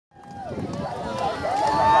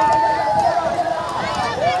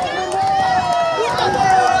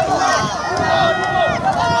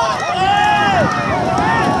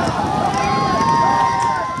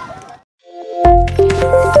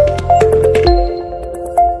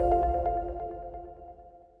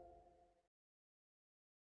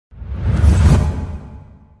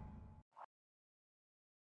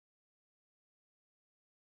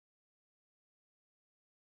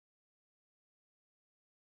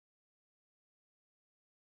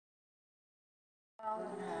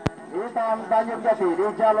Hitam Tanjung Jati di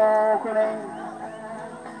jalur kuning,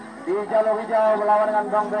 di jalur hijau melawan dengan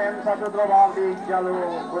Bang BM satu gerobak di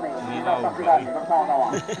jalur kuning. Kita saksikan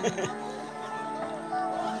bersama-sama.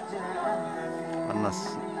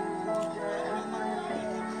 Panas.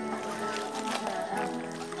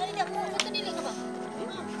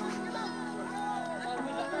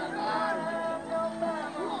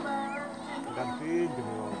 Gantiin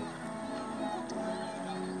gitu.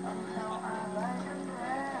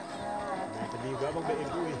 Juga bang dari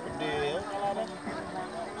ibu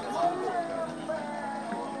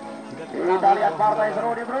Kita lihat partai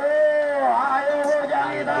seru di bro. Ayo Bujang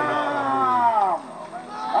Hitam.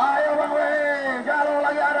 Ayo Bang Wei, jalur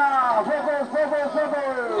lagi ada. Fokus.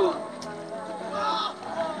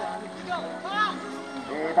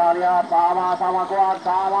 Kita lihat sama-sama kuat,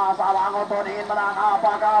 sama-sama ngotot ingin menang.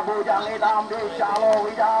 Apakah Bujang Hitam di jalur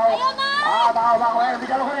hijau atau Bang Wei di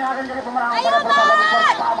jalur kuning akan jadi pemenang pada pertandingan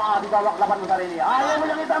pertama di babak 8 besar ini. Ayo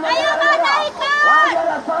Bujang Hitam lagi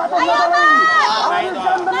ada 100 lagi.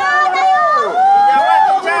 Haruskan benar.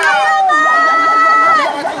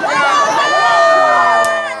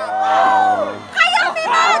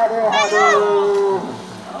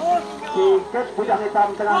 Tiket Bujang Hitam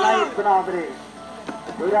tengah naik benar tadi.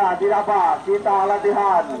 Sudah tidak apa, kita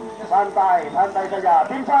latihan santai saja.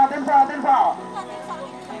 Timsa.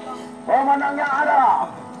 Pemenangnya ada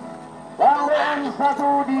Bang WM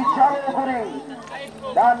 1 di jalur kuning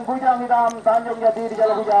dan Bujang Hitam Tanjung Jati di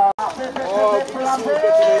jalur hijau.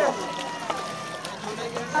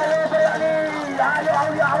 Ayo Berani, ayo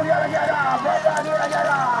Aulia lagi ada, Berani lagi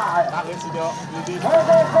ada.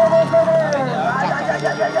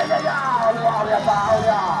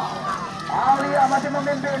 Aulia masih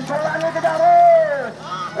memimpin, Berani kejar terus.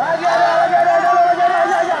 Lagi ada,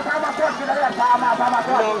 sama kuat kita lihat, sama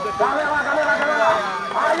kuat. Kamera.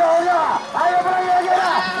 Ayo Aulia, ayo Berani lagi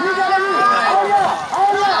ada. Tiga lagi, Aulia,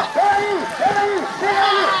 Berani,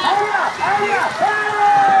 Aulia.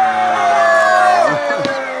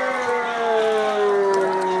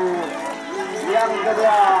 Yang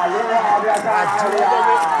kedua, luar biasa Aulia.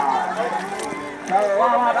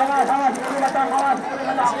 Selamat, awas, sekali batang.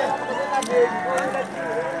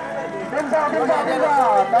 Timsa.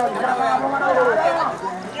 Dan jangan mengenal.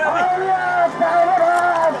 Aulia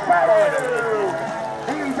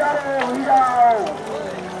di jalur hijau.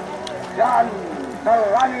 Dan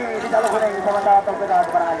Melangi di jalur kuning sementara terbeda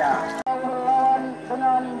kemenangannya. Melawan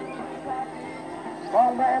dengan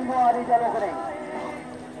Bang BM 2 di jalur kuning.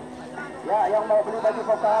 Ya, yang mau beli baju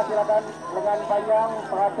koka silakan, lengan panjang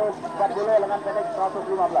 140, lengan pendek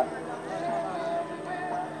 115.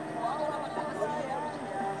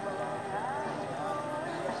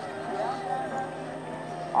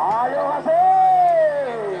 Ayo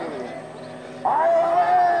Hasim,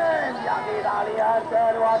 yang kita lihat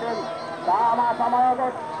kedua tim sama-sama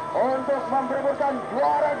ikut untuk memperebutkan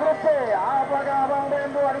juara grup C. Apakah Bang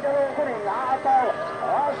BM 2 di jalur kuning atau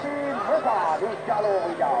Hasim Musa di jalur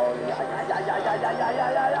hijau? Ya.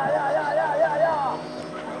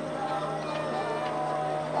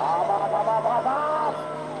 Sama-sama beratap.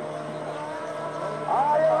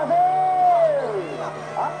 Ayo Hasim.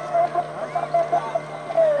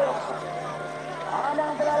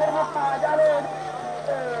 Anang terlalu muka jalur.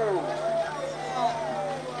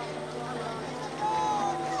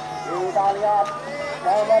 Kita lihat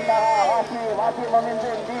kemenangan Hasim masih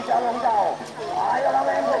memimpin di jalur hijau. Ayo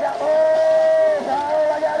yang sejak terus.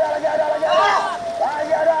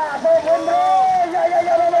 Lagi ada. Sokun bro. Ya.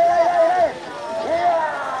 Iya.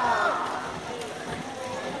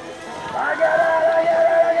 Lagi ada.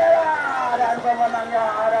 Dan pemenangnya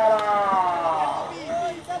adalah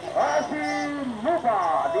Hasim Musa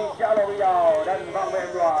di jalur hijau dan Bang BM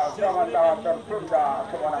 2 sementara tertunda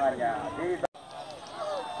kemenangannya.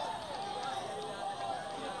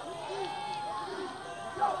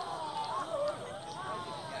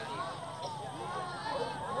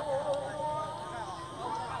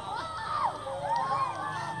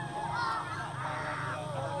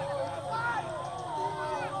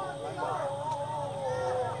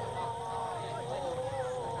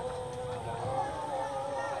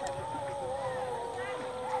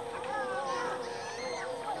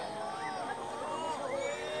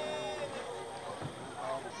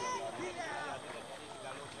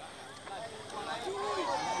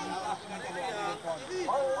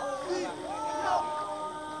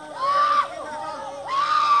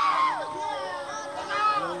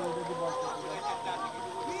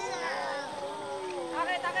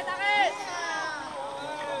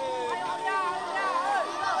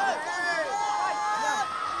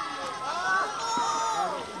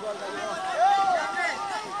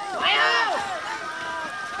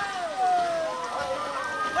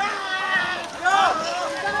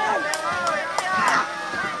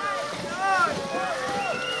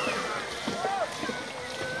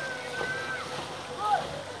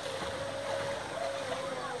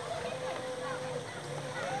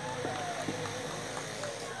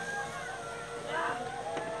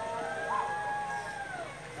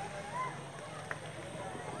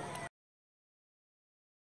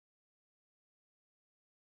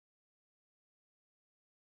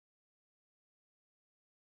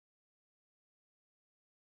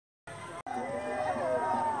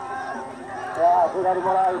 sudah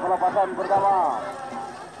dimulai pelepasan pertama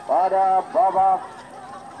pada babak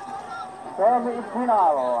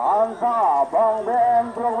semifinal antara Bang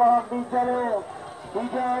BM Teluk di jalur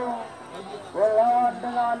hijau melawan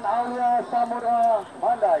dengan Aulia Samudra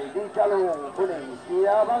Mandai di jalur kuning.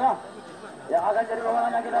 Siapakah yang akan jadi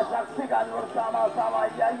pemenangnya, kita saksikan bersama-sama.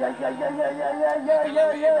 Ya.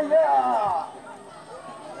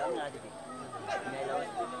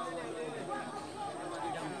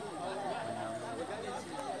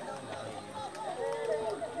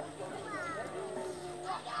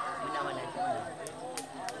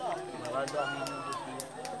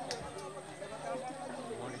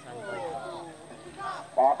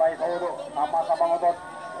 Partai Saudara sama-sama ngotot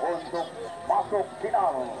untuk masuk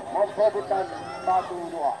final, memperebutkan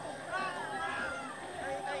 1-2.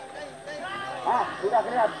 Sudah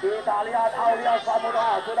kelihatan, kita lihat Aulia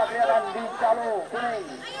Samudra sudah kelihatan di jalur kuning.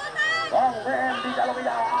 Bang BM di jalur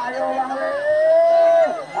hijau. Ayo Bang BM,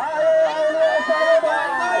 ayo Aulia Samudra.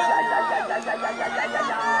 Kita lihat Bang BM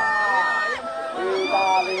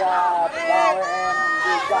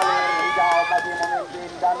di jalur hijau masih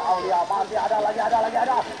memimpin dan Aulia masih ada lagi kita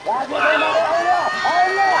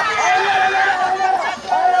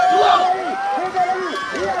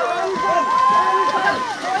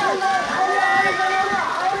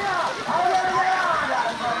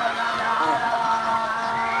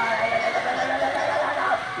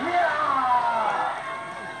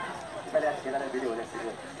lihat video.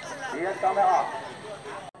 Lihat kamera.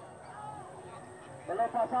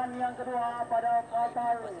 Pelepasan yang kedua pada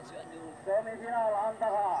partai semifinal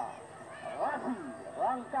antara Rasi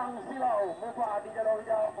Langkang Silau Mupa di jalur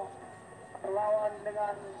hijau melawan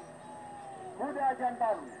dengan Muda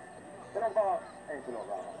Jantan Teluk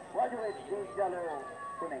Wajurit di jalur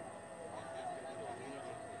kuning.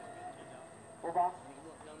 Mupa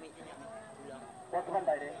buat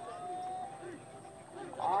pantai deh.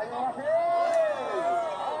 Ayo Rasi,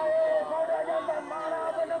 ayo Muda Jantan, mana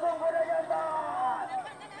pendukung Muda Jantan?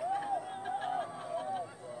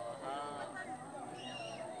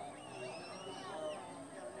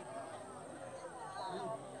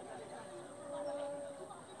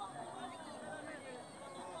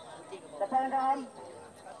 Kesankan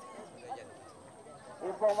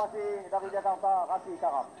informasi dari Jakarta, kasih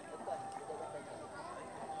karam.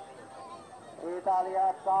 Kita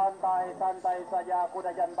lihat santai saja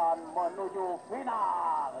kuda jantan menuju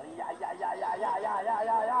final. Ya.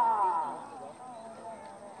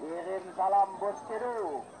 Kirim salam bos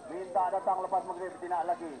Kedu, minta datang lepas maghrib, tidak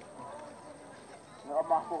lagi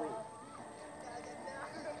ngeremah puri.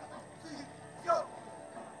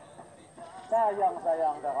 Sayang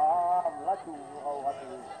garam, laju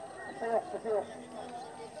ratu. Kesiuk.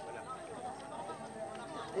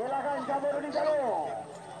 Silakan cabur di jalur.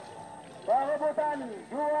 Perebutan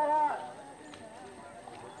juara.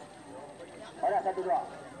 Ada 1-2.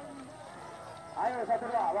 Ayo 1-2,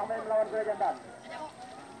 Bang BM melawan kuda jantan.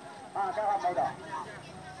 Garam udah.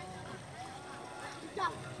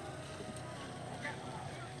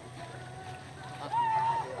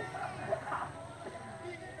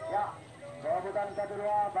 Ya, perebutan 1-2,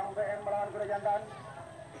 Bang BM melawan kuda jantan.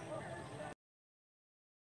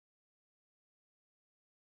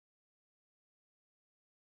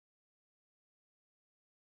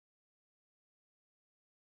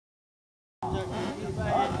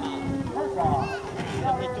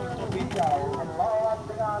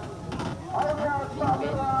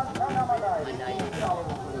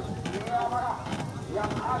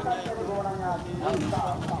 Yang akan jadi pemenangnya kita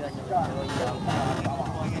saksikan.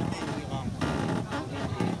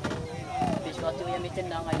 Sesuatu yang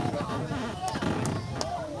dicendang aja.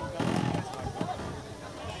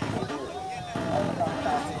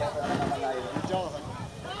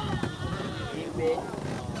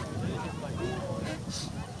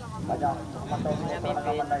 Banyak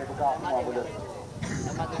teman-teman pandai buka semua boleh.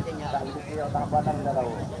 Nama kitanya. Tak itu dia tak pandang dah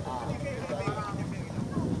tahu.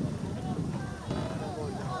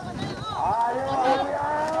 Ayo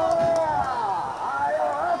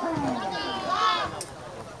Afi.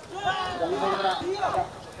 Jadi mana?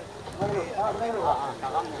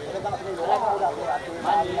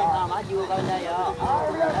 Maju kau dah ya.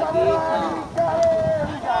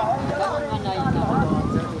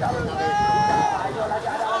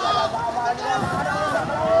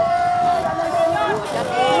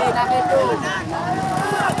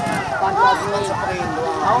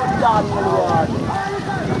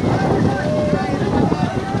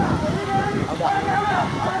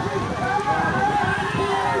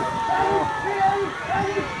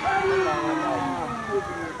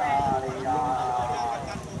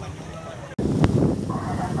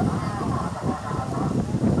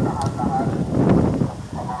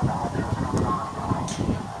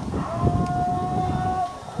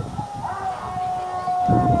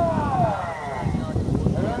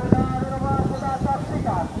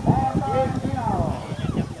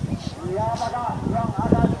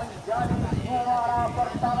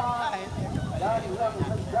 akan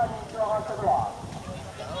menjadi juara kedua.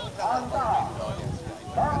 Antara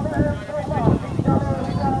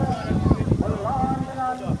berlawan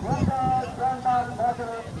dengan kuda jantan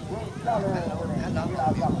berhasil di jalur kuning.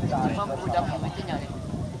 Memang budak mesinnya nih.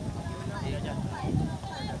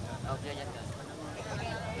 Oh, dia jangan.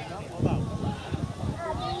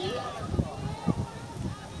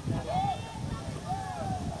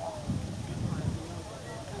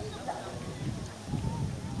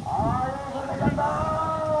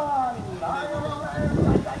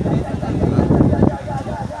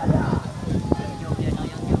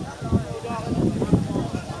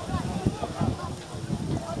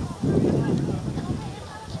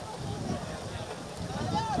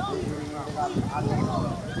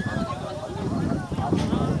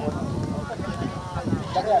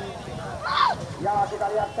 Ya, kita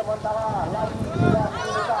lihat sementara lagi tidak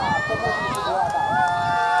bisa kemudian buatan.